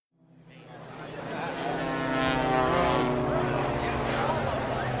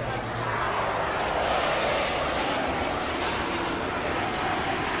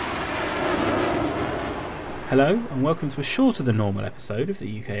Hello, and welcome to a shorter than normal episode of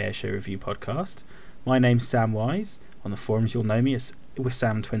the UK Airshow Review podcast. My name's Sam Wise. On the forums, you'll know me as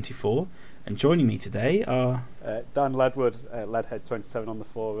Wissam24, and joining me today are Dan Ledwood, Leadhead27 on the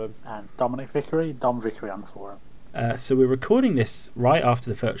forum, and Dominic Vickery, Dom Vickery on the forum. So we're recording this right after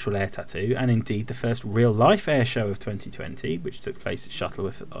the virtual air tattoo, and indeed the first real-life air show of 2020, which took place at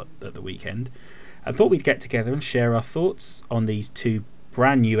Shuttleworth at the weekend. I thought we'd get together and share our thoughts on these two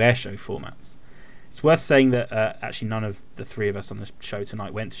brand new air show formats. It's worth saying that actually none of the three of us on the show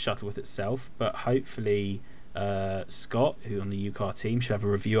tonight went to Shuttleworth itself, but hopefully Scott, who on the UCAR team, should have a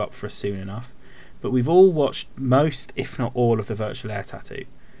review up for us soon enough. But we've all watched most, if not all, of the virtual air tattoo.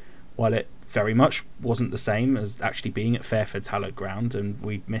 While it very much wasn't the same as actually being at Fairford's hallowed ground, and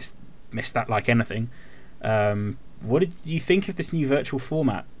we missed that like anything. What did you think of this new virtual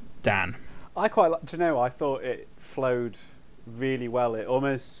format, Dan? I thought it flowed really well. It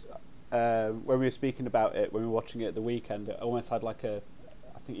almost, when we were speaking about it, when we were watching it at the weekend, it almost had like I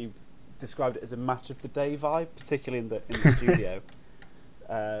think you described it as a match of the day vibe, particularly in the studio.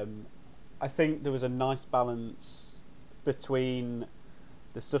 I think there was a nice balance between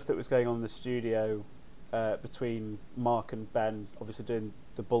the stuff that was going on in the studio, between Mark and Ben, obviously doing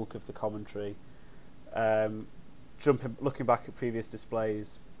the bulk of the commentary, looking back at previous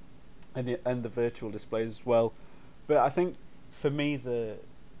displays, and the virtual displays as well. But I think for me the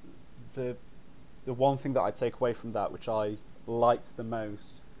one thing that I take away from that, which I liked the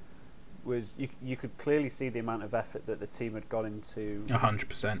most, was you could clearly see the amount of effort that the team had gone into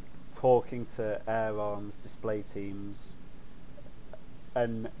 100%. talking to Air Arms display teams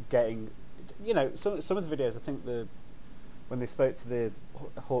and getting, some of the videos. I think when they spoke to the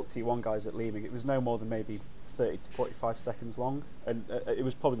Hawk T1 guys at Leeming, it was no more than maybe 30 to 45 seconds long, and it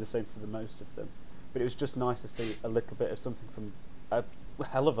was probably the same for the most of them. But it was just nice to see a little bit of something from a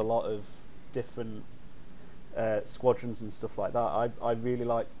hell of a lot of different squadrons and stuff like that. I really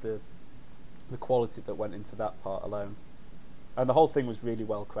liked the quality that went into that part alone, and the whole thing was really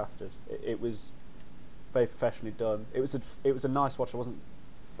well crafted. It was very professionally done. It was a nice watch. I wasn't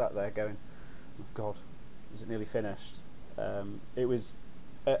sat there going, "Oh God, is it nearly finished?" It was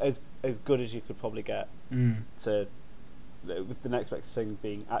as good as you could probably get with the next best thing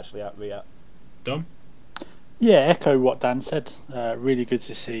being actually at Riyadh. Dom? Yeah, echo what Dan said. Really good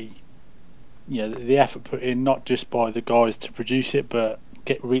to see, the effort put in, not just by the guys to produce it, but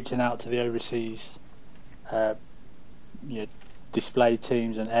reaching out to the overseas, display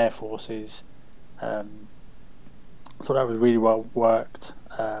teams and air forces. Thought that was really well worked.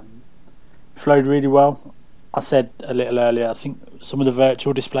 Flowed really well. I said a little earlier, I think some of the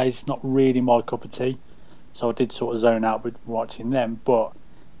virtual displays is not really my cup of tea, so I did sort of zone out with watching them, but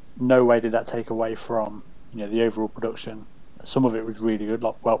no way did that take away from the overall production. Some of it was really good,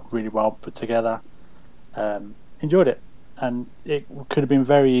 really well put together. Enjoyed it, and it could have been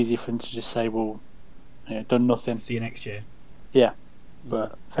very easy for them to just say, well, done nothing. See you next year. Yeah,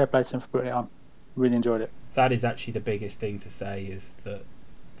 but fair play to them for putting it on. Really enjoyed it. That is actually the biggest thing to say, is that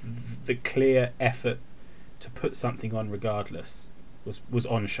the clear effort to put something on regardless was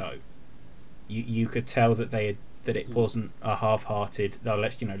on show. You could tell that that it wasn't a half-hearted,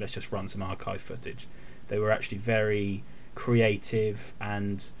 let's just run some archive footage. They were actually very creative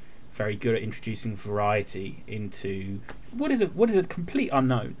and very good at introducing variety into what is a complete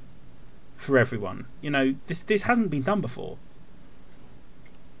unknown for everyone. This hasn't been done before.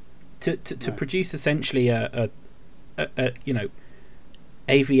 To produce essentially a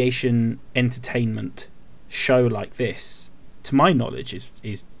aviation entertainment show like this, to my knowledge,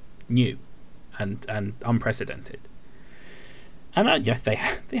 is new and unprecedented. And they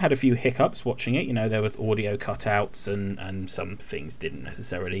had a few hiccups watching it. There was audio cutouts and some things didn't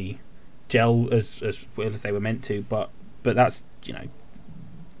necessarily gel as well as they were meant to. But that's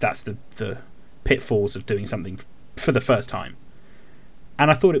that's the pitfalls of doing something for the first time. And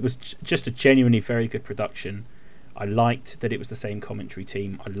I thought it was just a genuinely very good production. I liked that it was the same commentary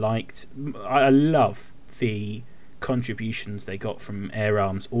team. I love the contributions they got from Air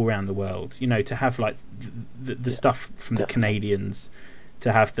Arms all around the world. To have like the stuff from the Canadians,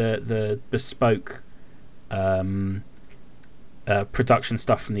 to have the bespoke production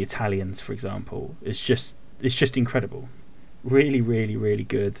stuff from the Italians, for example. It's just incredible. Really, really, really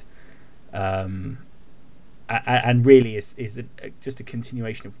good. And really is just a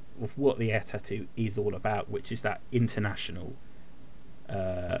continuation of what the air tattoo is all about, which is that international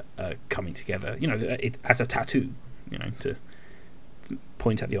coming together. It as a tattoo. To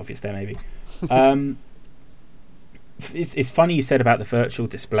point out the obvious there, maybe. It's funny you said about the virtual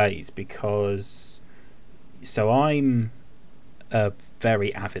displays, because I'm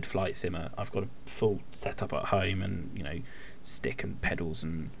very avid flight simmer. I've got a full setup at home, and stick and pedals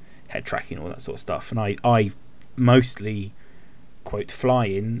and head tracking, all that sort of stuff. And I mostly quote fly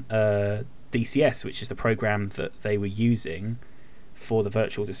in DCS, which is the program that they were using for the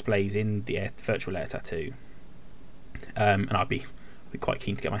virtual displays in the virtual air tattoo. And I'd be quite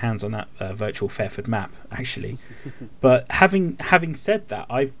keen to get my hands on that virtual Fairford map, actually. But having said that,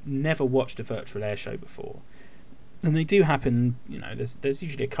 I've never watched a virtual air show before, and they do happen. There's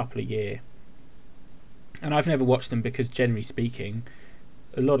usually a couple a year, and I've never watched them because, generally speaking,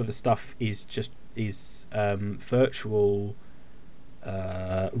 a lot of the stuff is virtual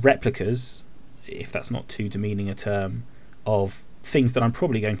replicas, if that's not too demeaning a term, of things that I'm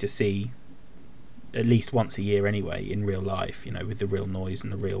probably going to see at least once a year anyway in real life, with the real noise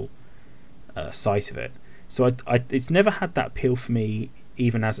and the real sight of it. So it's never had that appeal for me,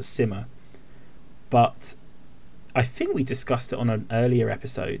 even as a simmer. But I think we discussed it on an earlier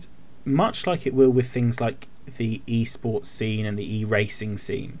episode, much like it will with things like the esports scene and the e-racing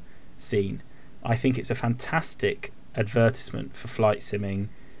scene. I think it's a fantastic advertisement for flight simming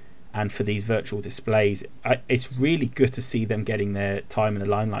and for these virtual displays. It's really good to see them getting their time in the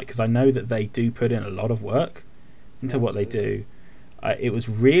limelight, because I know that they do put in a lot of work into what they do. It was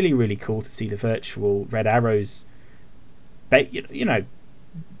really, really cool to see the virtual Red Arrows,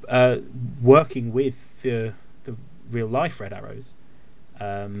 working with the real life Red Arrows,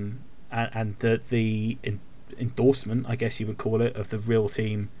 and the endorsement, I guess you would call it, of the real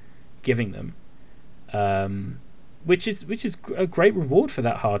team giving them. Which is a great reward for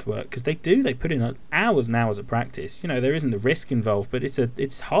that hard work, because they put in hours and hours of practice. There isn't the risk involved, but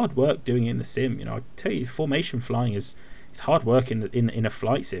it's hard work doing it in the sim. I tell you, formation flying it's hard work in a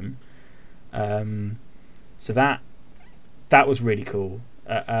flight sim. So that was really cool.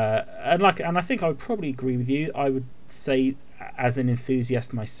 And I think I would probably agree with you. I would say, as an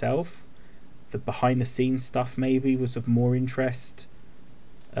enthusiast myself, the behind the scenes stuff maybe was of more interest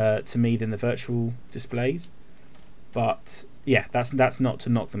to me than the virtual displays. But yeah, that's not to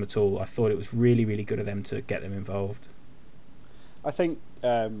knock them at all. I thought it was really, really good of them to get them involved. I think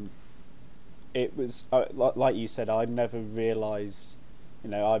it was like you said. I never realised.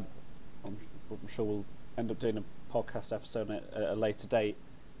 I'm sure we'll end up doing a podcast episode at a later date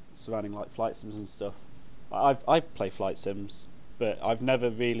surrounding like flight sims and stuff. I play flight sims, but I've never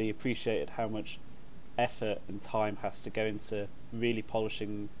really appreciated how much effort and time has to go into really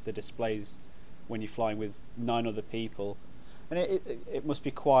polishing the displays when you're flying with 9 other people, and it must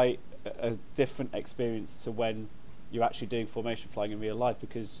be quite a different experience to when you're actually doing formation flying in real life,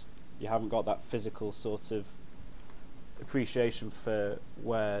 because you haven't got that physical sort of appreciation for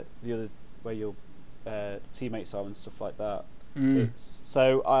where your teammates are and stuff like that.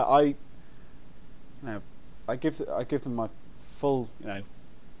 So I give them my full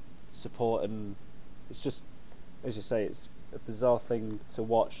support, and it's just, as you say, it's a bizarre thing to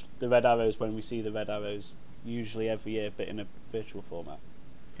watch the Red Arrows when we see the Red Arrows usually every year, but in a virtual format.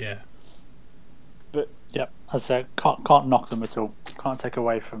 Yeah. But yep, as I said, can't knock them at all. Can't take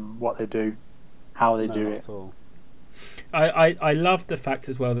away from what they do, how they do not it. At all. I love the fact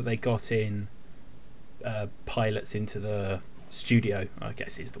as well that they got in pilots into the studio, I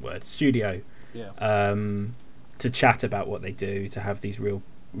guess is the word, studio. Yeah. To chat about what they do, to have these real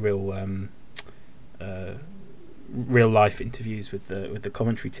life interviews with the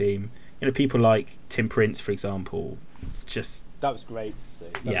commentary team. People like Tim Prince, for example. It's just, that was great to see.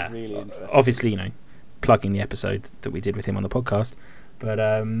 That was really interesting. Obviously, plugging the episode that we did with him on the podcast, but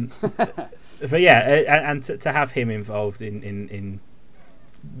but yeah, and to have him involved in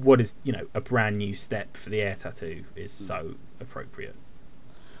what is a brand new step for the air tattoo is so appropriate.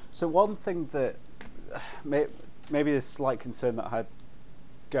 So one thing that maybe a slight concern that I had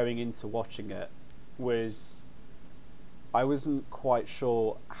going into watching it was I wasn't quite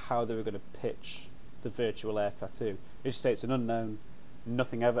sure how they were going to pitch the virtual air tattoo. As you say, it's an unknown.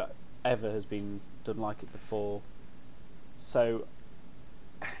 Nothing ever has been done like it before. So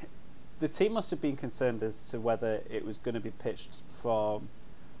the team must have been concerned as to whether it was going to be pitched from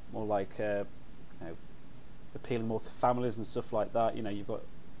more like appealing more to families and stuff like that. You've got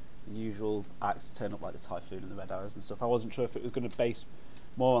the usual acts turn up like the Typhoon and the Red Arrows and stuff. I wasn't sure if it was going to base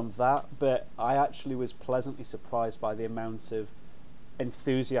more on that, but I actually was pleasantly surprised by the amount of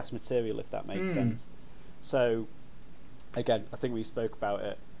enthusiast material, if that makes sense. So again, I think we spoke about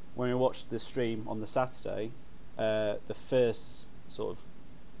it when we watched the stream on the Saturday. The first sort of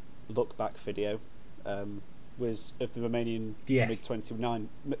look back video was of the Romanian MiG-21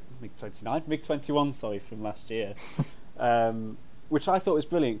 from last year, which I thought was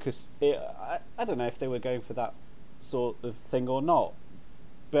brilliant, because I don't know if they were going for that sort of thing or not,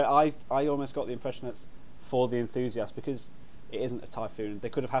 But I almost got the impression that's for the enthusiasts, because it isn't a typhoon. They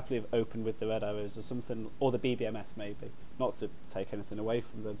could have happily have opened with the red arrows or something, or the BBMF maybe. Not to take anything away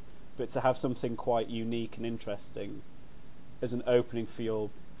from them, but to have something quite unique and interesting as an opening for your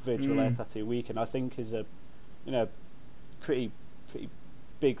virtual air tattoo weekend, I think is a, pretty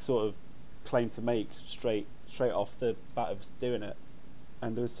big sort of claim to make straight off the bat of doing it.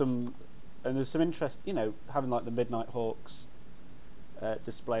 And there was some interest, having like the Midnight Hawks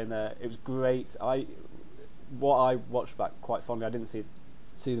display in there. It was great. What I watched back quite fondly, I didn't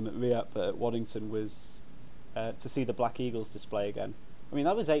see them at Riat, but at Waddington, was to see the Black Eagles display again. I mean,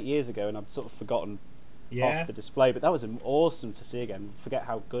 that was 8 years ago, and I'd sort of forgotten half the display, but that was awesome to see again. Forget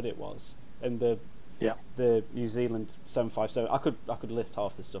how good it was. And the New Zealand 757, I could list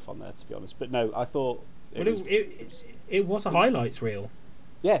half the stuff on there, to be honest. But no, I thought it was a highlights reel.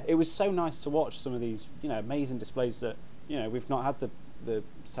 Yeah, it was so nice to watch some of these, amazing displays that, we've not had the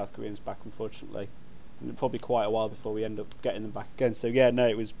South Koreans back, unfortunately. And probably quite a while before we end up getting them back again. So yeah, no,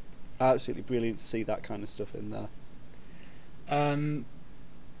 it was absolutely brilliant to see that kind of stuff in there.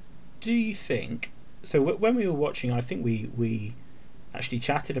 Do you think? So when we were watching, I think we actually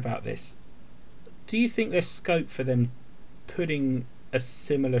chatted about this. Do you think there's scope for them putting a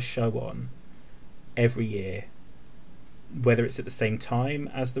similar show on every year, whether it's at the same time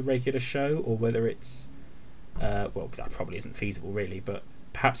as the regular show, or whether it's well, that probably isn't feasible really, but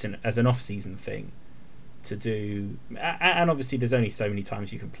perhaps as an off-season thing to do? And obviously there's only so many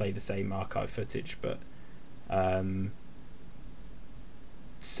times you can play the same archive footage, but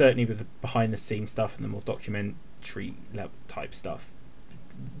certainly with the behind-the-scenes stuff and the more documentary level type stuff,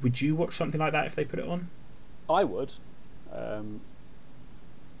 would you watch something like that if they put it on? I would.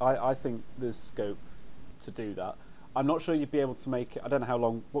 I think there's scope to do that. I'm not sure you'd be able to make it. I don't know how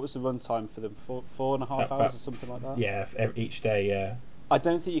long. What was the run time for them? 4.5 hours or something like that? Yeah, each day, yeah. I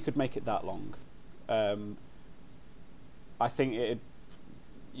don't think you could make it that long. I think it'd,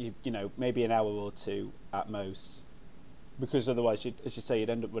 maybe an hour or two at most, because otherwise, as you say, you'd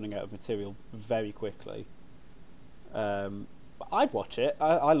end up running out of material very quickly. But I'd watch it.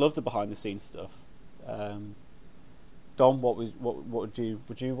 I love the behind the scenes stuff. Dom, what would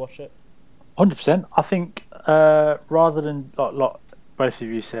you watch it? 100%. I think rather than like both of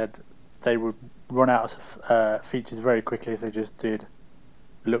you said, they would run out of features very quickly if they just did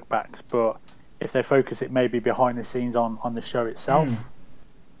look backs. But if they focus it maybe behind the scenes on the show itself,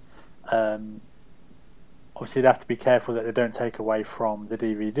 obviously they have to be careful that they don't take away from the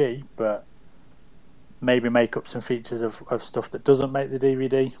DVD, but maybe make up some features of stuff that doesn't make the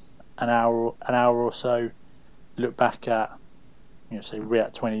DVD. An hour or so. Look back at, say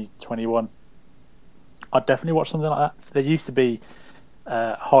Riat 2021. I'd definitely watch something like that. There used to be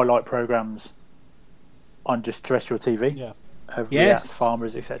highlight programs on just terrestrial TV of Riat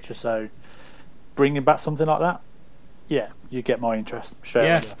farmers, etc. So bringing back something like that, you get my interest straight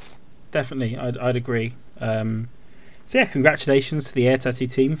away. Definitely, I'd agree. So yeah, congratulations to the Air Tattoo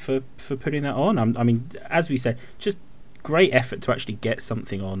team for putting that on. I mean, as we said, just great effort to actually get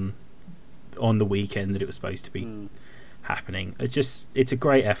something on the weekend that it was supposed to be happening. It's a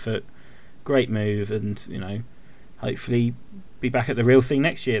great effort, great move, and hopefully be back at the real thing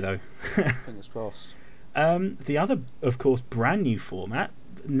next year though. Fingers crossed. The other, of course, brand new format,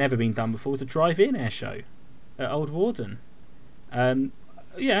 never been done before, was a drive-in air show at Old Warden. I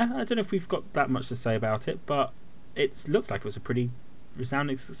don't know if we've got that much to say about it, but it looks like it was a pretty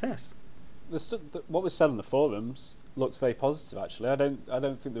resounding success. What was said on the forums looks very positive. Actually, I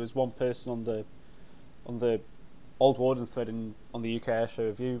don't think there was one person on the Old Warden thread on the UK Air Show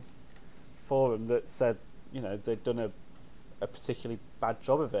Review forum that said they'd done a particularly bad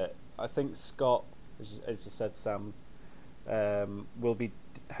job of it. I think Scott, as you said, Sam, will be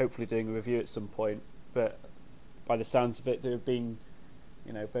hopefully doing a review at some point. But by the sounds of it, they were being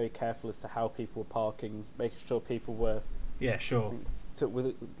very careful as to how people were parking, making sure people were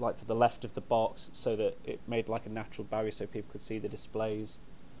to the left of the box so that it made like a natural barrier so people could see the displays.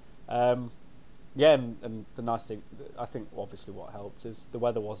 And the nice thing, I think obviously what helped is the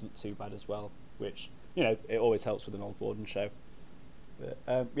weather wasn't too bad as well, which it always helps with an Old Warden show. But,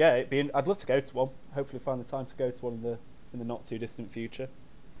 I'd love to go to one. Hopefully find the time to go to one in the not too distant future.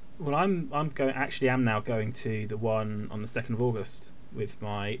 Well, I'm now going to the one on the 2nd of August with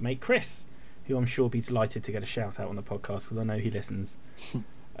my mate Chris, who I'm sure will be delighted to get a shout out on the podcast because I know he listens.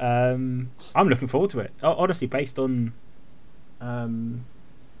 I'm looking forward to it. Honestly, based on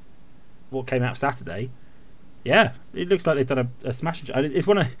what came out Saturday, it looks like they've done a smashing job. It's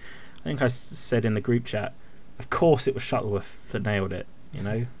one of, I think I said in the group chat, of course it was Shuttleworth that nailed it.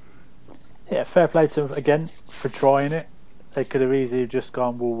 Yeah, fair play to him again for trying it. They could have easily just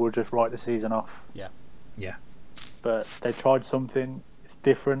gone, well, we'll just write the season off. Yeah. Yeah. But they tried something. It's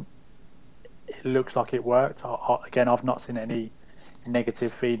different. It looks like it worked. Again, I've not seen any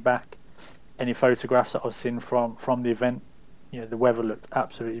negative feedback. Any photographs that I've seen from the event, the weather looked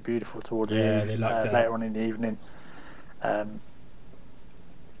absolutely beautiful towards later on in the evening.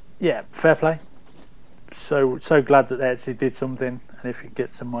 Fair play. So glad that they actually did something, and if you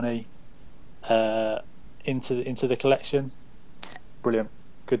get some money into the collection, brilliant.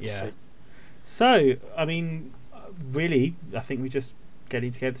 Good to see. So, I mean, really, I think we're just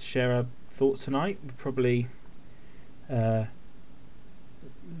getting together to share our thoughts tonight. We probably don't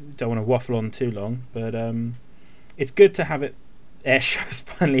want to waffle on too long, but it's good to have air shows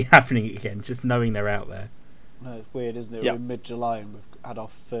finally happening again, just knowing they're out there. No, it's weird, isn't it? Yep. We're in mid-July and we've had our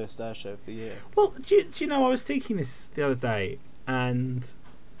first air show of the year. Well, do you know, I was thinking this the other day, and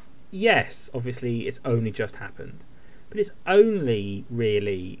yes, obviously it's only just happened, but it's only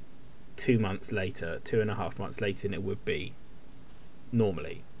really 2 months later, 2.5 months later than it would be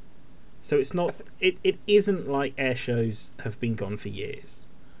normally. So it's not. It isn't like air shows have been gone for years.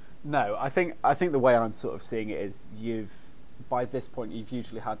 No, I think the way I'm sort of seeing it is by this point you've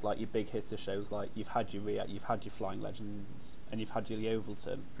usually had like your big hitter shows, like you've had your React, you've had your Flying Legends, and you've had your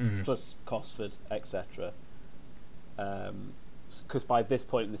Yeovilton, plus Cosford, etc. Because by this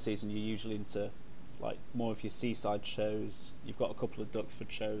point in the season you're usually into like more of your seaside shows. You've got a couple of Duxford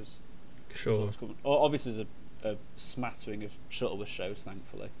shows. Sure. Obviously there's a smattering of Shuttleworth shows,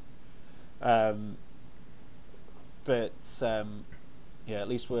 thankfully. At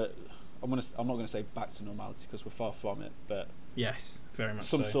least I'm not going to say back to normality because we're far from it, but yes, very much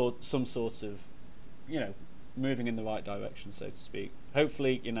some sort of moving in the right direction, so to speak.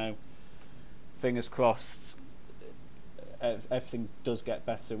 Hopefully, fingers crossed, everything does get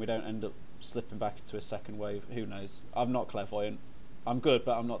better. We don't end up slipping back into a second wave. Who knows? I'm not clairvoyant. I'm good,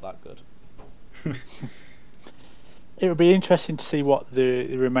 but I'm not that good. It will be interesting to see what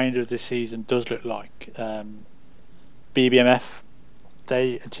the remainder of the season does look like. BBMF,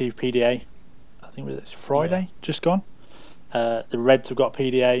 they achieved PDA. I think it's Friday, just gone. The Reds have got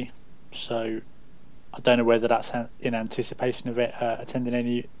PDA, so I don't know whether that's in anticipation of it attending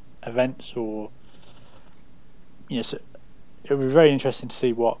any events or. Yes, it'll be very interesting to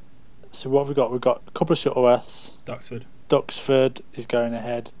see what. So what have we got? We've got a couple of Shuttleworths. Duxford is going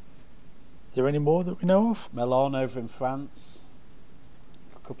ahead. Is there any more that we know of? Milan over in France.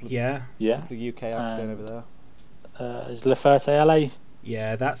 A couple of UK acts going over there. Is La Ferté LA?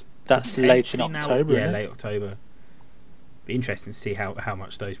 Yeah, that's late in October. Yeah, late October. Be interesting to see how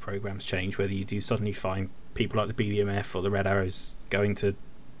much those programs change. Whether you do suddenly find people like the BBMF or the Red Arrows going to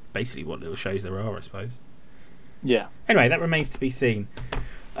basically what little shows there are, I suppose. Yeah. Anyway, that remains to be seen.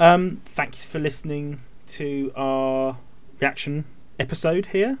 Thanks for listening to our reaction episode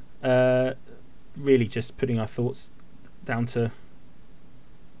here. Really just putting our thoughts down to,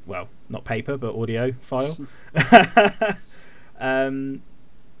 well, not paper but audio file.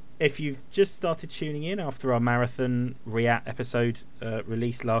 If you've just started tuning in after our marathon React episode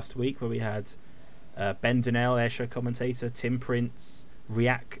released last week, where we had Ben Donnell, airshow commentator, Tim Prince,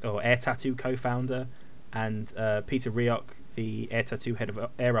 React or Air Tattoo co-founder, and Peter Rioch, the Air Tattoo head of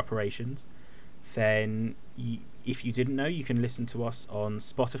air operations, then if you didn't know, you can listen to us on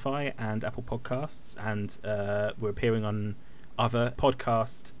Spotify and Apple Podcasts, and we're appearing on other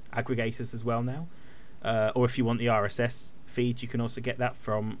podcast aggregators as well now. Or if you want the RSS feed, you can also get that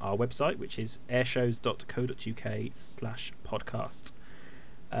from our website, which is airshows.co.uk/podcast.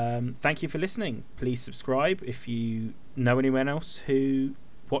 Thank you for listening. Please subscribe. If you know anyone else who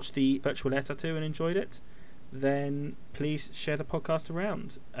watched the virtual air tattoo and enjoyed it, then please share the podcast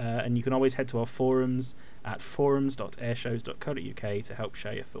around. And you can always head to our forums at forums.airshows.co.uk to help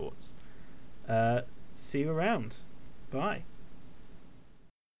share your thoughts. See you around. Bye.